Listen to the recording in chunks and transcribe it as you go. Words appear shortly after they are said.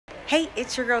Hey,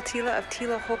 it's your girl Tela of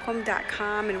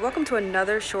TelaHolcomb.com, and welcome to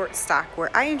another short stock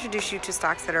where I introduce you to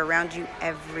stocks that are around you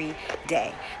every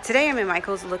day. Today I'm in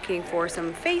Michael's looking for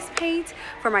some face paint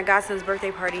for my godson's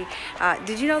birthday party.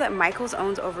 Did you know that Michael's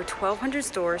owns over 1,200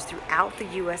 stores throughout the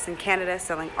US and Canada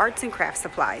selling arts and craft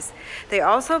supplies? They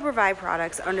also provide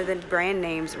products under the brand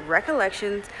names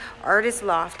Recollections, Artist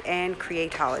Loft, and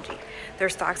Creatology. Their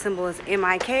stock symbol is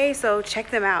MIK, so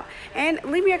check them out. And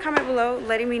leave me a comment below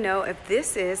letting me know if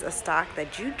this is a stock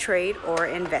that you trade or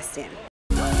invest in.